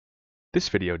This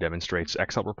video demonstrates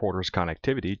XLReporter's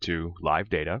connectivity to live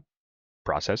data,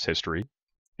 process history,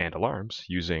 and alarms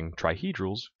using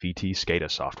Trihedral's VTScada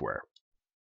software.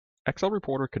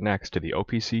 XLReporter connects to the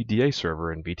OPC DA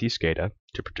server in VTScada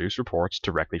to produce reports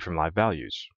directly from live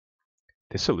values.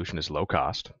 This solution is low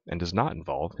cost and does not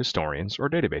involve historians or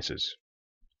databases.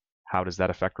 How does that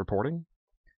affect reporting?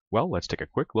 Well, let's take a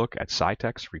quick look at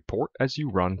SciTech's Report as You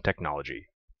Run technology.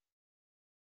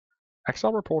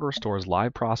 XLReporter stores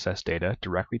live process data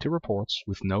directly to reports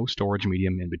with no storage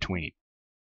medium in between.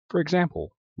 For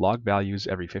example, log values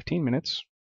every 15 minutes,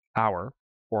 hour,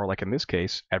 or like in this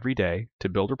case, every day to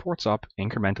build reports up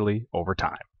incrementally over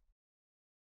time.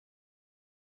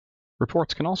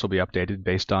 Reports can also be updated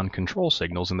based on control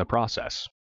signals in the process.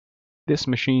 This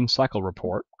machine cycle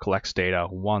report collects data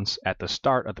once at the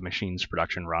start of the machine's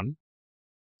production run,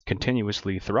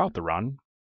 continuously throughout the run,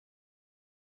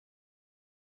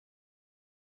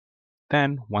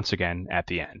 then once again at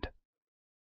the end.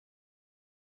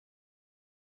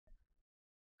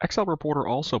 XLReporter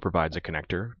also provides a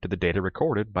connector to the data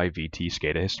recorded by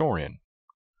VTScada Historian.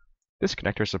 This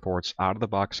connector supports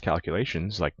out-of-the-box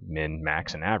calculations like min,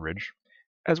 max, and average,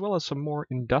 as well as some more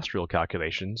industrial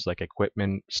calculations like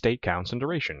equipment, state counts, and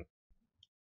duration.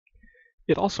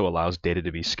 It also allows data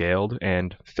to be scaled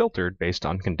and filtered based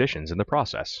on conditions in the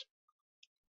process.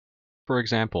 For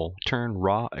example, turn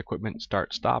raw equipment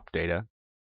start-stop data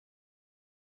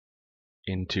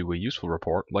into a useful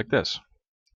report like this.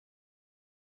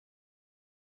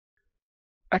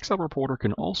 XLReporter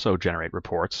can also generate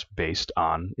reports based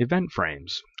on event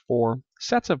frames, or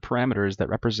sets of parameters that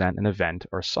represent an event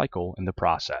or cycle in the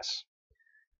process.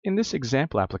 In this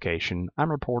example application,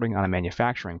 I'm reporting on a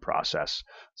manufacturing process,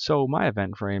 so my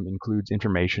event frame includes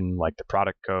information like the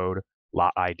product code,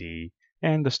 lot ID,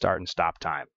 and the start and stop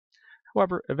time.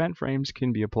 However, event frames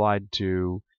can be applied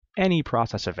to any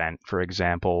process event, for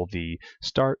example, the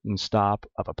start and stop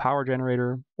of a power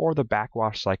generator or the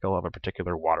backwash cycle of a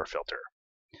particular water filter.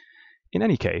 In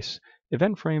any case,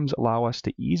 event frames allow us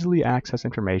to easily access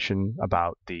information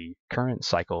about the current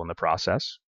cycle in the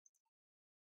process,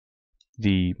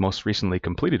 the most recently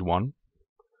completed one,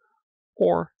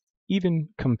 or even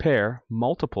compare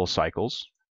multiple cycles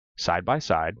side by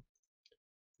side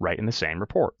right in the same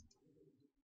report.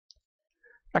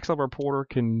 XLReporter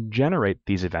can generate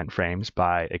these event frames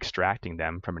by extracting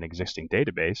them from an existing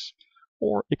database,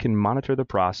 or it can monitor the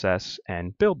process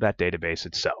and build that database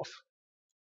itself.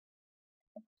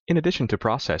 In addition to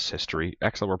process history,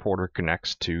 XLReporter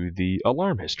connects to the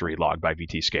alarm history logged by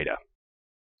VTScada.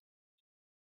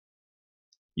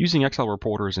 Using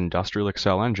XLReporter's Industrial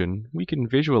Excel engine, we can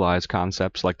visualize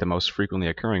concepts like the most frequently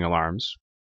occurring alarms,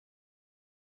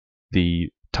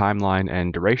 the timeline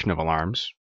and duration of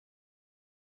alarms,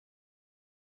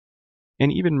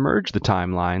 and even merge the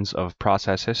timelines of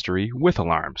process history with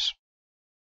alarms.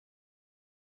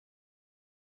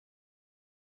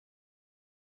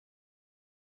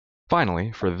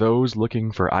 Finally, for those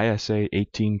looking for ISA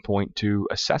 18.2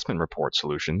 assessment report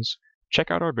solutions,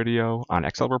 check out our video on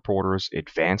XLReporter's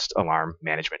Advanced Alarm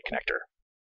Management Connector.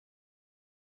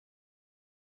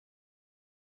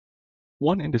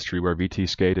 One industry where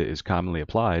VTScada is commonly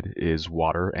applied is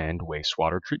water and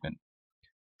wastewater treatment.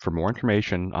 For more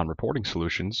information on reporting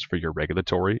solutions for your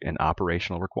regulatory and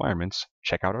operational requirements,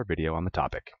 check out our video on the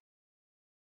topic.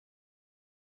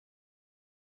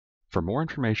 For more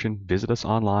information, visit us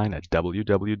online at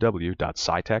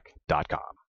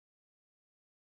www.scitech.com.